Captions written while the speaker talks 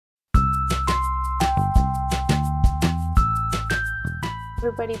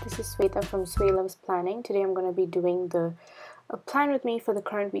Everybody, this is Sweta from Sway Loves Planning. Today I'm going to be doing the plan with me for the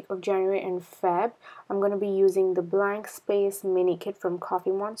current week of January and Feb. I'm going to be using the blank space mini kit from Coffee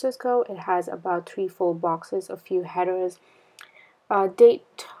Monsterz Co. It has about 3 full boxes, a few headers,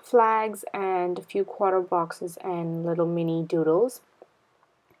 date flags, and a few quarter boxes and little mini doodles.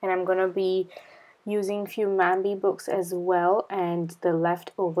 And I'm going to be using a few Mambi books as well and the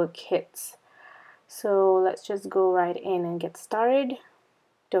leftover kits. So let's just go right in and get started.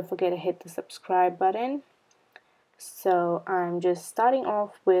 Don't forget to hit the subscribe button. So I'm just starting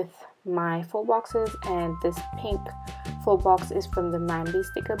off with my full boxes, and this pink full box is from the Mambi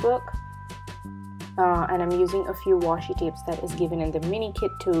sticker book. And I'm using a few washi tapes that is given in the mini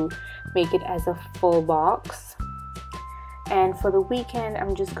kit to make it as a full box. And for the weekend,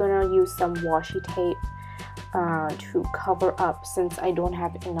 I'm just gonna use some washi tape to cover up since I don't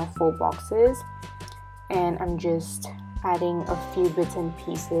have enough full boxes. And I'm just adding a few bits and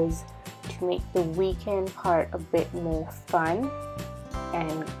pieces to make the weekend part a bit more fun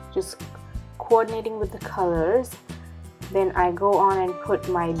and just coordinating with the colors. Then I go on and put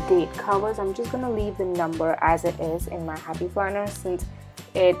my date covers. I'm just going to leave the number as it is in my Happy Planner since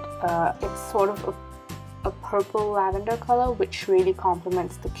it's sort of a purple lavender color, which really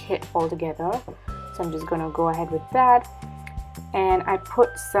complements the kit altogether. So I'm just going to go ahead with that. And I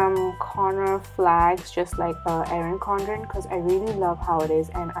put some corner flags just like Erin Condren because I really love how it is,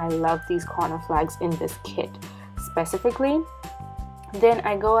 and I love these corner flags in this kit specifically. Then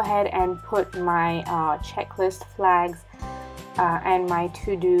I go ahead and put my checklist flags and my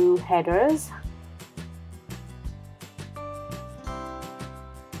to-do headers.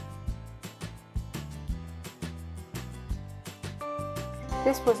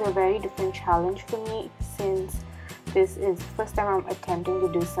 This was a very different challenge for me since this is the first time I'm attempting to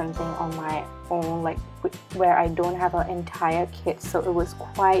do something on my own, like where I don't have an entire kit, so it was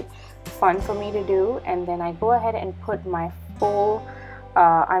quite fun for me to do. And then I go ahead and put my full,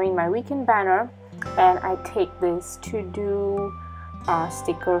 my weekend banner, and I take this to-do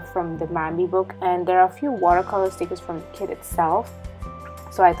sticker from the Mambi book, and there are a few watercolor stickers from the kit itself,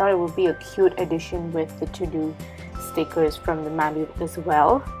 so I thought it would be a cute addition with the to-do stickers from the Mambi book as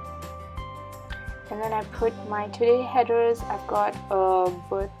well. And then I put my today headers. I've got a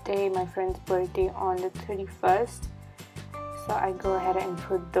birthday, my friend's birthday on the 31st. So I go ahead and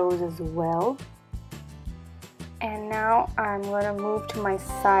put those as well. And now I'm going to move to my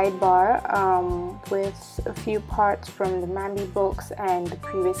sidebar with a few parts from the Mambi books and the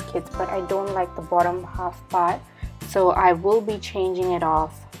previous kits, but I don't like the bottom half part. So I will be changing it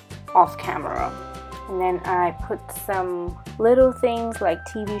off camera. And then I put some little things like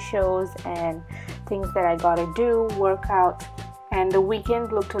TV shows and things that I gotta do, workout, and the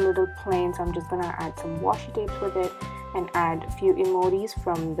weekend looked a little plain, so I'm just gonna add some washi tapes with it and add a few emojis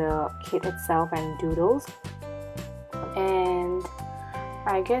from the kit itself and doodles. And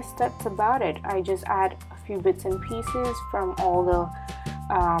I guess that's about it. I just add a few bits and pieces from all the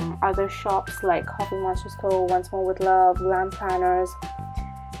other shops like Coffee Monsterz Co, Once More with Love, Glam Planners,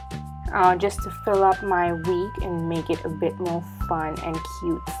 just to fill up my week and make it a bit more fun and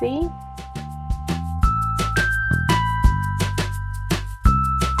cutesy.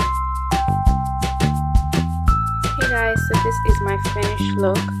 Hey guys, so this is my finished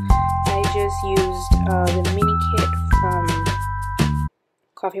look. I just used the mini kit from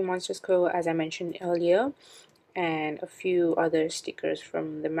Coffee Monsterz Co, as I mentioned earlier, and a few other stickers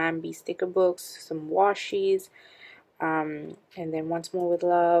from the Mambi sticker books, some washis, and then Once More with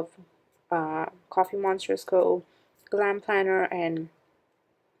Love, Coffee Monsterz Co, Glam Planner, and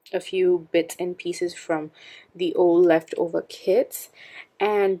a few bits and pieces from the old leftover kits.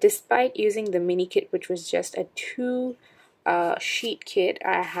 And despite using the mini kit, which was just a 2 sheet kit,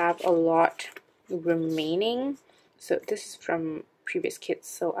 I have a lot remaining. So this is from previous kits.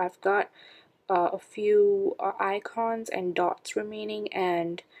 So I've got a few icons and dots remaining,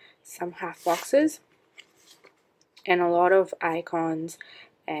 and some half boxes, and a lot of icons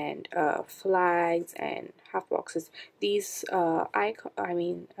and flags and half boxes. These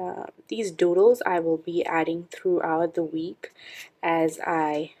these doodles I will be adding throughout the week as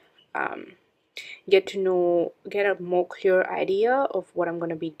I get a more clear idea of what I'm going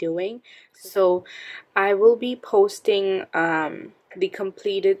to be doing. So I will be posting the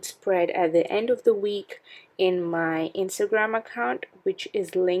completed spread at the end of the week in my Instagram account, which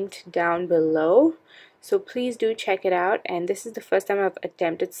is linked down below. So please do check it out. And this is the first time I've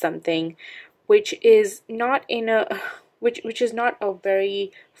attempted something which is not in a which is not a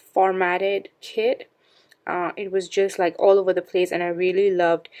very formatted kit. It was just like all over the place, and I really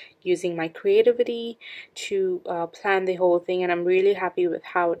loved using my creativity to plan the whole thing, and I'm really happy with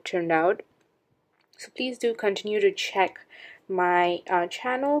how it turned out. So please do continue to check my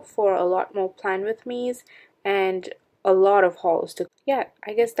channel for a lot more plan with me's and a lot of hauls to. Yeah,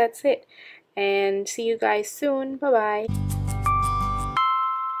 I guess that's it, and see you guys soon. Bye bye.